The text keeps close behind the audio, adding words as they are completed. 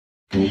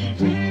How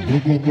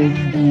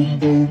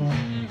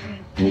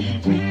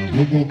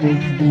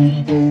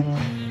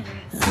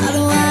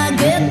do I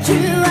get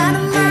you out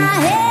of my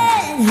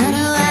head? How do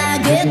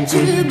I get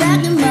you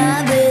back in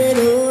my bed?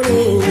 Oh,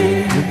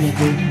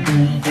 oh.